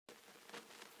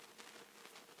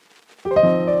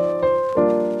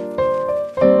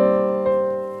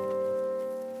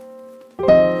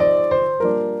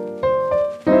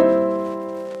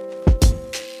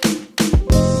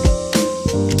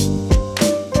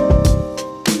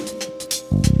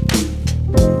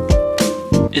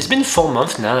been 4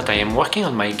 months now that I am working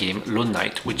on my game Lone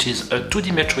Knight, which is a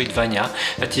 2D Metroidvania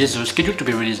that is scheduled to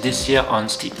be released this year on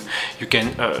Steam. You can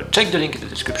check the link in the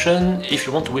description if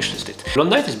you want to wishlist it. Lone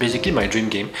Knight is basically my dream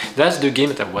game. That's the game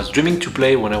that I was dreaming to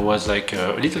play when I was like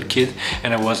a little kid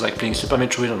and I was like playing Super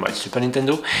Metroid on my Super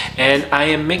Nintendo, and I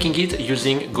am making it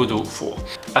using Godot 4.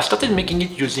 I started making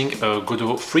it using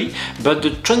Godot 3, but the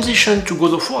transition to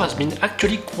Godot 4 has been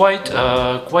actually quite,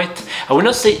 I will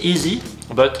not say easy,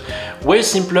 but way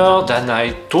simpler than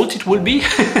I thought it would be.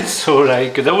 So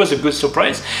like that was a good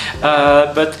surprise.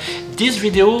 But this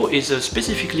video is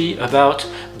specifically about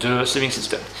the saving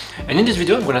system. And in this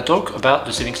video I'm going to talk about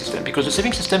the saving system, because the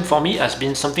saving system for me has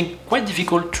been something quite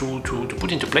difficult to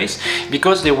put into place,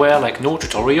 because there were like no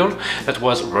tutorial that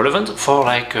was relevant for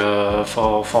like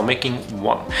for making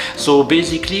one. So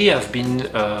basically I've been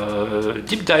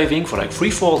deep diving for like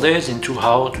 3-4 days into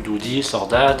how to do this or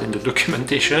that and the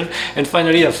documentation, and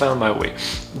finally I found my way.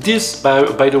 This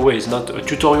by the way is not a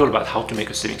tutorial about how to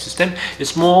make a saving system,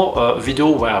 it's more a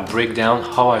video where I break down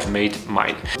how I've made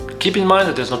mine. Keep in mind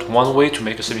that there's not one way to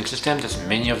make a saving system, there's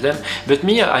many of them, but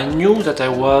me, I knew that I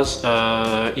was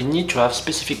in need to have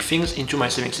specific things into my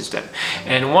saving system.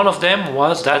 And one of them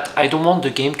was that I don't want the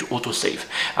game to autosave.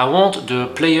 I want the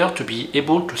player to be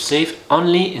able to save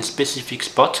only in specific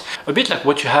spot, a bit like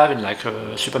what you have in like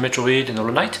Super Metroid and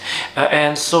Hollow Knight.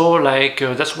 And so like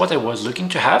that's what I was looking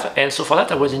to have, and so for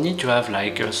that I was in need to have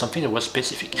like something that was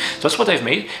specific. So that's what I've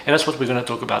made, and that's what we're going to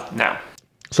talk about now.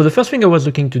 So the first thing I was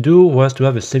looking to do was to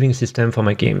have a saving system for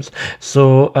my games.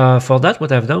 So for that,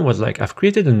 what I've done was like I've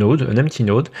created a node, an empty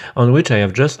node, on which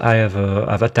I've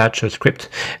attached a script,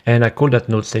 and I call that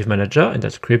node save manager, and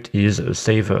that script is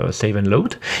save and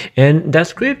load. And that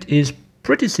script is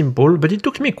pretty simple, but it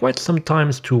took me quite some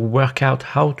time to work out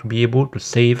how to be able to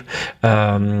save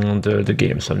the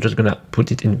game. So I'm just gonna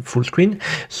put it in full screen.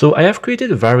 So I have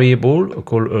created a variable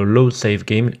called a load save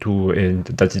game and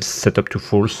that is set up to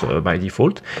false by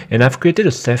default, and I've created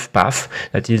a save path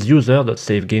that is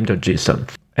user.savegame.json,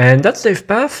 and that save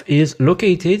path is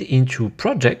located into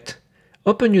project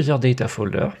open user data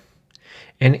folder.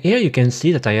 And here you can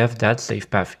see that I have that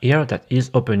save path here that is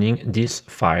opening this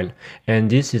file. And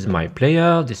this is my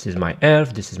player, this is my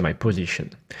health, this is my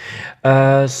position.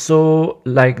 So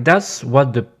like that's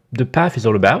what the path is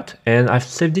all about, and I've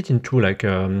saved it into like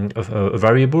a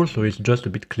variable, so it's just a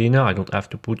bit cleaner. I don't have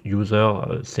to put user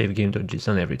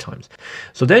savegame.json every time.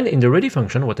 So then in the ready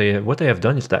function, what I have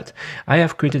done is that I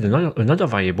have created another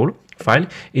variable file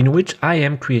in which I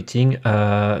am creating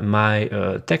my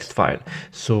text file.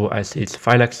 So I say it's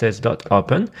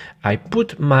fileaccess.open. I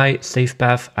put my save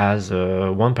path as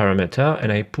one parameter,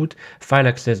 and I put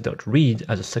fileaccess.read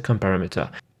as a second parameter.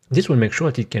 This will make sure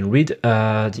that it can read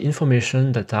the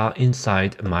information that are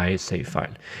inside my save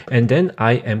file. And then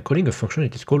I am calling a function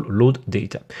that is called load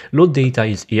data. Load data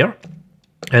is here.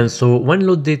 And so when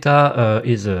load data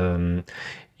is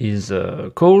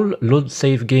called, load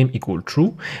save game equal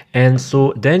true, and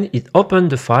so then it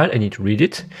opened the file and it read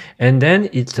it, and then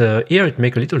it here it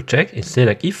make a little check. It say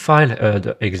like if file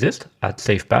exists at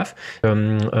save path,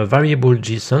 a variable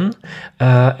JSON,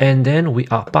 and then we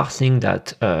are parsing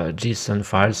that JSON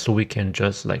file so we can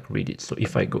just like read it. So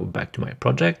if I go back to my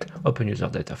project, open user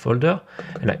data folder,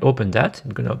 and I open that,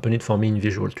 it's gonna open it for me in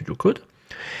Visual Studio Code,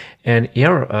 and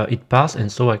here it parsed,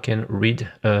 and so I can read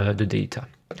the data.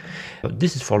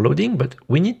 This is for loading, but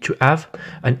we need to have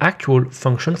an actual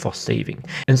function for saving.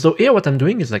 And so here what I'm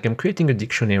doing is like I'm creating a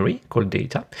dictionary called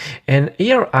data, and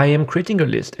here I am creating a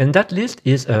list, and that list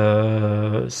is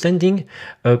sending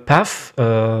a path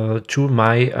to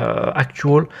my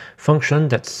actual function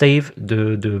that save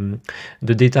the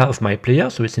data of my player.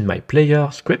 So it's in my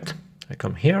player script. I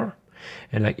come here,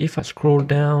 and like if I scroll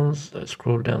down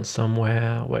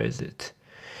somewhere, where is it?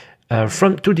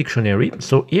 From to dictionary.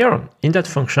 So here in that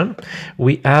function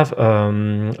we have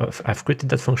I've created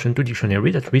that function to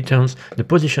dictionary that returns the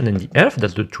position and the health.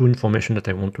 That's the two information that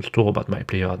I want to store about my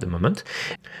player at the moment.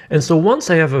 And so once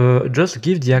I have just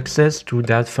give the access to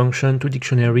that function to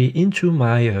dictionary into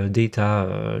my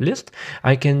data list,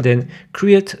 I can then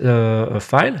create a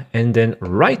file and then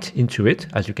write into it.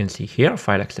 As you can see here,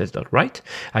 file access.write.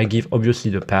 I give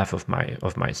obviously the path of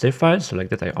my save file, so like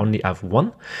that I only have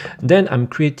one. Then I'm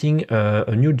creating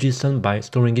a new JSON by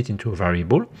storing it into a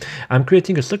variable. I'm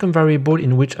creating a second variable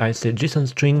in which I say JSON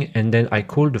string, and then I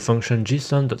call the function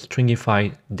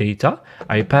JSON.stringify data.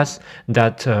 I pass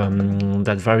that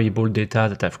that variable data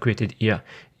that I've created here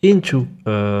into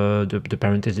the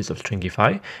parentheses of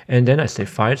stringify, and then I say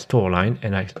file store line,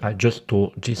 and I just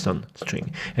store JSON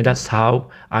string, and that's how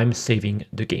I'm saving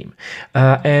the game.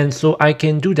 And so I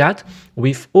can do that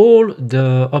with all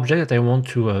the objects that I want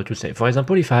to save. For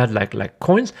example, if I had like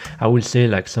coins, I will say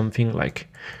like something like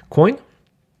coin,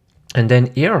 and then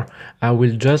here I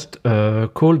will just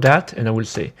call that, and I will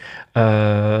say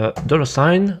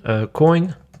 $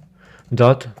 coin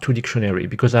dot to dictionary,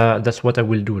 because that's what I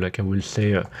will do. Like I will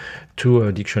say to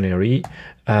a dictionary.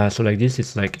 So like this,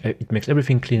 it's like it makes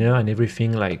everything cleaner and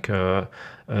everything like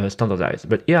standardized.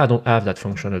 But here I don't have that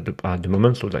function at the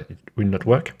moment, so that it will not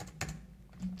work.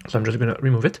 So I'm just gonna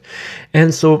remove it.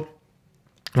 And so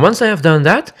once I have done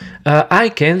that, I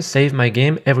can save my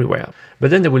game everywhere. But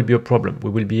then there will be a problem.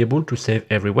 We will be able to save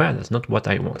everywhere. That's not what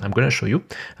I want. I'm gonna show you.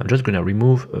 I'm just gonna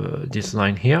remove this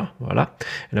line here, voila,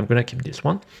 and I'm gonna keep this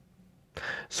one.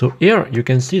 So here you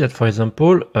can see that, for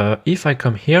example, if I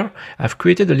come here, I've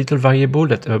created a little variable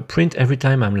that print every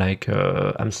time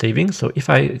I'm saving. So if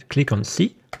I click on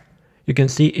C, you can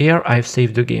see here I've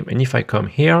saved the game. And if I come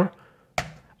here,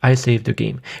 I save the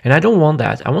game. And I don't want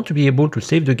that. I want to be able to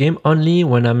save the game only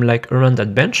when I'm like around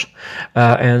that bench.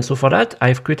 And so for that,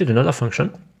 I've created another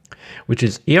function, which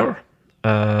is here.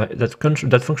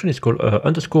 That function is called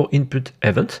underscore input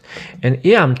event, and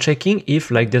here I'm checking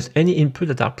if like there's any input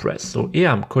that are pressed. So here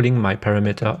I'm calling my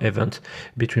parameter event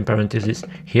between parentheses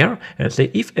here, and I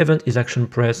say if event is action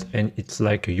press, and it's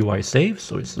like a UI save.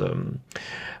 So it's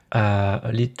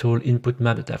a little input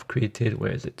map that I've created.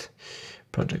 Where is it?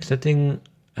 Project setting,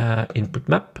 input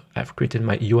map. I've created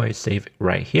my UI save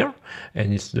right here,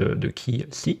 and it's the key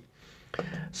C.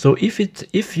 So if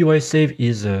UI save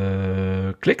is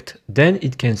clicked, then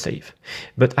it can save.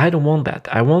 But I don't want that.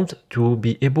 I want to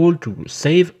be able to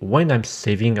save when I'm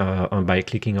saving by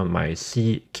clicking on my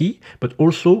C key, but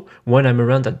also when I'm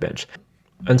around that bench.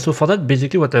 And so for that,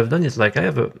 basically what I've done is like I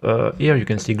have here you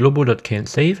can see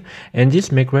global.cancSave, and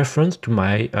this make reference to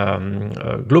my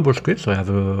global script. So I have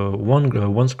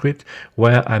one script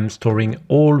where I'm storing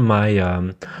all my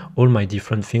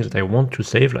different things that I want to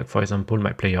save, like for example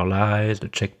my player lives, the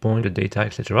checkpoint, the data,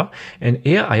 etc. And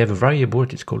here I have a variable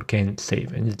that is called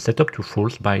canSave, and it's set up to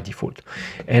false by default.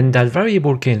 And that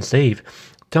variable canSave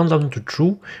turns out into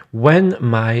true when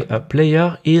my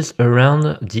player is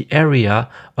around the area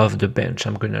of the bench.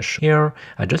 I'm gonna show here.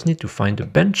 I just need to find the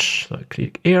bench. So I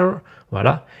click here,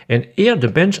 voila. And here the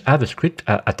bench have a script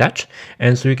attached.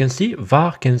 And so you can see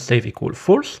var canSave equal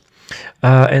false.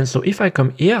 And so if I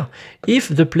come here, if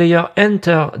the player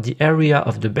enter the area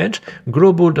of the bench,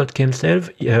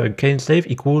 global.canSave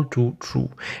equal to true.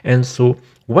 And so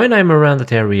when I'm around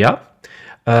that area,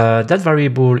 that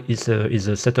variable is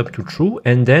set up to true,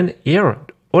 and then here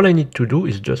all I need to do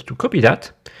is just to copy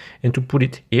that and to put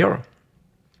it here,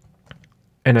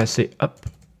 and I say up,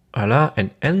 voila, and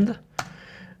end.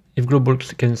 If global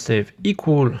can save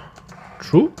equal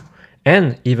true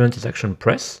and event is action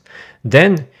press,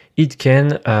 then it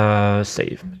can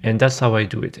save, and that's how I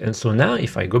do it. And so now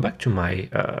if I go back to my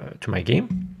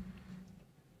game,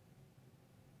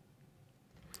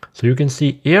 so you can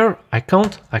see here, I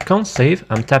can't save,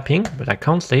 I'm tapping, but I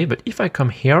can't save. But if I come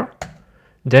here,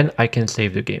 then I can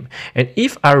save the game. And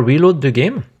if I reload the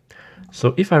game,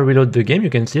 so if I reload the game, you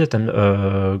can see that I'm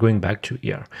going back to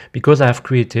here, because I have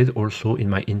created also in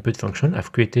my input function,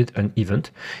 I've created an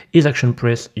event, is action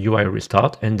press UI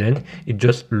restart, and then it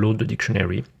just load the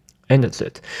dictionary, and that's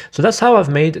it. So that's how I've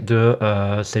made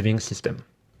the saving system.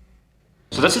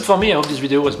 So that's it for me. I hope this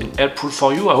video has been helpful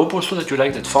for you. I hope also that you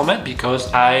like that format,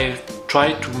 because I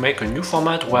tried to make a new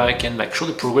format where I can like show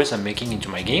the progress I'm making into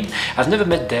my game. I've never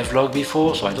made Devlog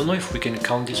before, so I don't know if we can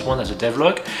count this one as a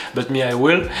Devlog, but me, I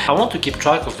will. I want to keep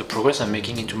track of the progress I'm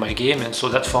making into my game, and so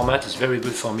that format is very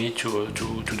good for me to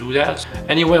do that.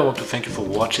 Anyway, I want to thank you for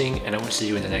watching, and I will see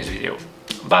you in the next video.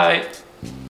 Bye!